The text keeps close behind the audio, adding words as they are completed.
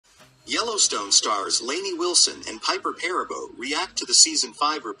Yellowstone stars Lainey Wilson and Piper Perabo react to the Season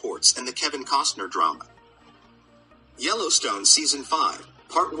 5 reports and the Kevin Costner drama. Yellowstone Season 5,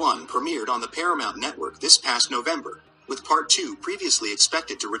 Part 1 premiered on the Paramount Network this past November, with Part 2 previously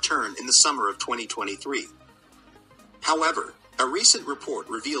expected to return in the summer of 2023. However, a recent report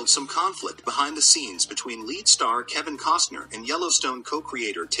revealed some conflict behind the scenes between lead star Kevin Costner and Yellowstone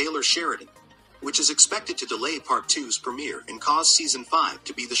co-creator Taylor Sheridan, which is expected to delay Part 2's premiere and cause Season 5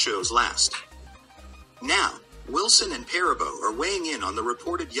 to be the show's last. Now, Wilson and Perabo are weighing in on the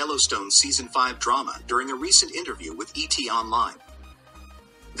reported Yellowstone Season 5 drama during a recent interview with ET Online.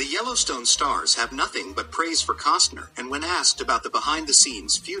 The Yellowstone stars have nothing but praise for Costner, and when asked about the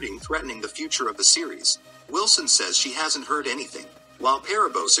behind-the-scenes feuding threatening the future of the series, Wilson says she hasn't heard anything, while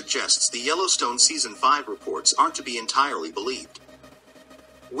Perabo suggests the Yellowstone Season 5 reports aren't to be entirely believed.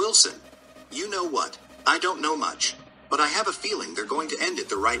 Wilson: "You know what? I don't know much, but I have a feeling they're going to end it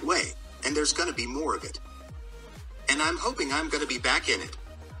the right way, and there's gonna be more of it. And I'm hoping I'm gonna be back in it.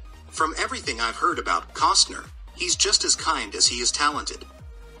 From everything I've heard about Costner, he's just as kind as he is talented."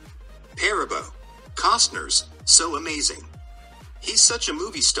 Perabo: "Costner's so amazing. He's such a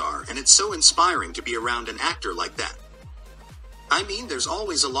movie star, and it's so inspiring to be around an actor like that. I mean, there's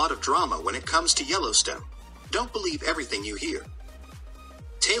always a lot of drama when it comes to Yellowstone. Don't believe everything you hear.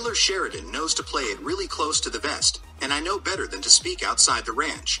 Taylor Sheridan knows to play it really close to the vest, and I know better than to speak outside the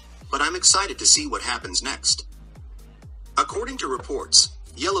ranch, but I'm excited to see what happens next." According to reports,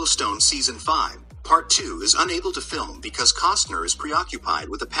 Yellowstone Season 5, Part 2 is unable to film because Costner is preoccupied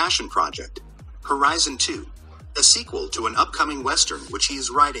with a passion project, Horizon 2, a sequel to an upcoming Western which he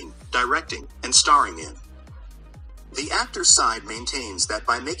is writing, directing, and starring in. The actor's side maintains that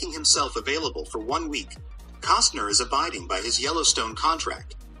by making himself available for 1 week, Costner is abiding by his Yellowstone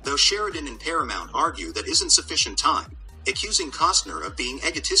contract, though Sheridan and Paramount argue that isn't sufficient time, accusing Costner of being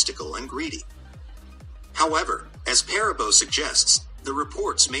egotistical and greedy. However, as Perabo suggests, the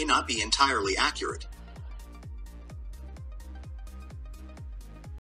reports may not be entirely accurate.